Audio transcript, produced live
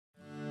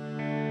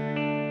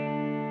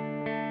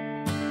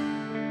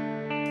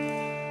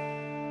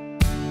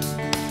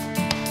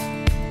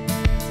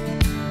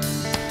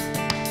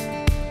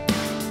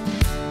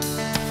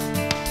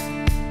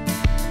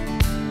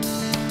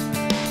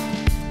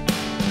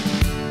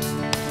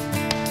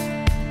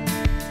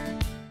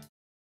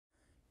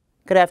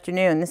Good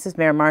afternoon. This is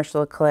Mayor Marcia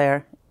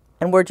LeClaire,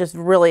 and we're just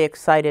really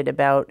excited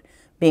about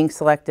being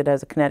selected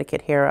as a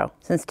Connecticut hero.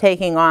 Since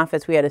taking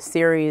office, we had a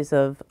series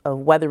of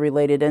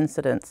weather-related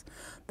incidents.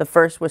 The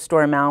first was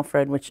Storm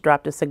Alfred, which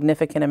dropped a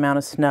significant amount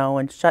of snow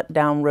and shut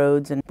down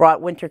roads and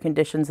brought winter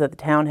conditions that the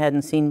town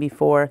hadn't seen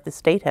before, the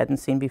state hadn't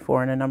seen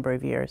before in a number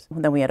of years.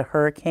 And then we had a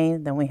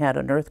hurricane, then we had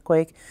an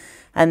earthquake,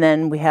 and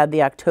then we had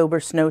the October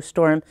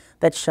snowstorm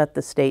that shut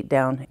the state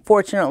down.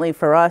 Fortunately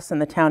for us in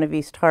the town of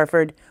East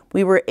Hartford,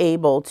 we were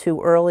able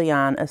to early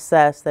on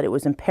assess that it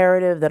was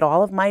imperative that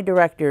all of my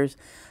directors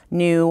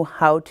knew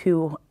how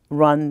to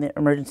run the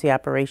Emergency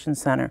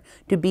Operations Center,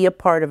 to be a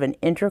part of an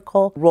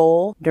integral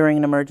role during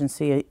an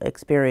emergency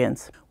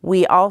experience.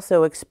 We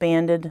also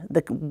expanded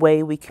the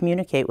way we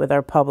communicate with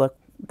our public.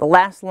 The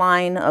last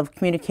line of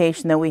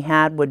communication that we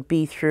had would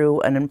be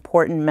through an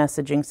important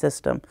messaging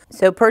system.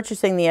 So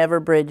purchasing the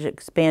Everbridge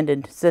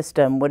expanded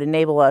system would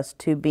enable us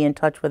to be in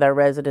touch with our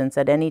residents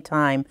at any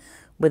time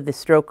with the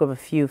stroke of a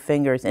few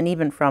fingers, and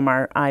even from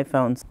our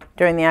iPhones.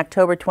 During the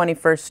October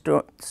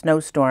 21st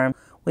snowstorm,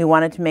 we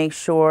wanted to make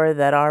sure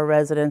that our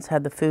residents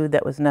had the food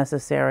that was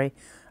necessary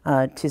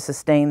to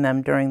sustain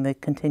them during the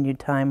continued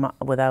time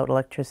without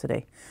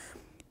electricity.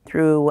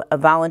 Through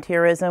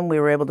volunteerism, we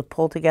were able to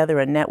pull together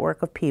a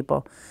network of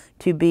people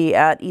to be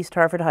at East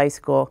Hartford High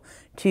School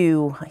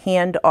to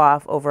hand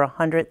off over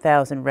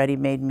 100,000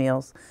 ready-made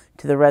meals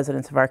to the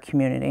residents of our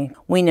community.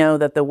 We know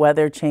that the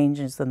weather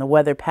changes and the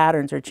weather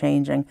patterns are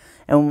changing,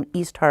 and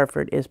East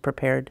Hartford is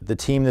prepared. The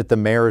team that the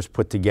mayor has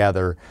put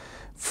together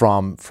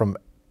from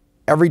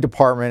every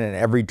department and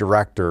every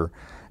director,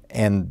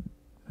 and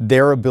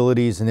their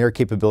abilities and their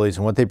capabilities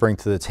and what they bring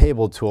to the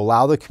table to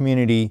allow the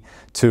community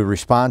to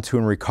respond to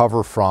and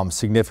recover from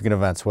significant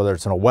events, whether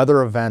it's in a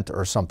weather event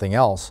or something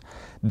else.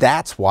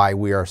 That's why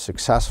we are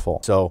successful.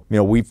 So,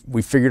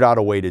 we figured out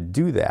a way to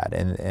do that,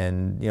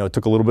 and it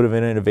took a little bit of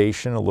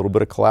innovation, a little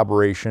bit of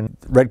collaboration.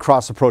 Red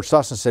Cross approached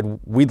us and said,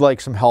 we'd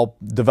like some help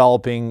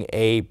developing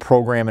a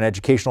program, an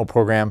educational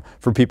program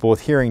for people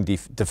with hearing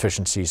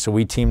deficiencies. So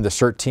we teamed the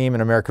CERT team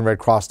and American Red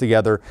Cross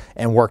together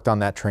and worked on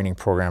that training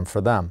program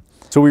for them.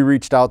 So we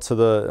reached out to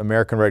the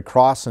American Red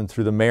Cross, and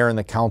through the mayor and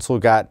the council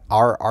got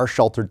our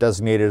shelter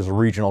designated as a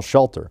regional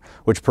shelter,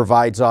 which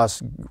provides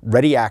us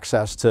ready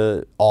access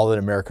to all that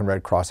American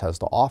Red Cross has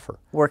to offer.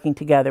 Working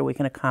together, we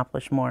can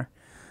accomplish more.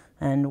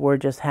 And we're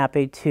just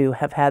happy to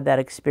have had that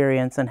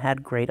experience and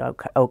had great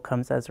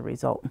outcomes as a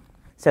result.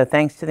 So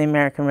thanks to the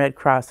American Red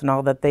Cross and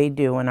all that they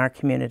do in our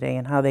community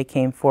and how they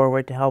came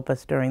forward to help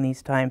us during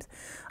these times,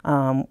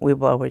 we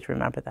will always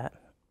remember that.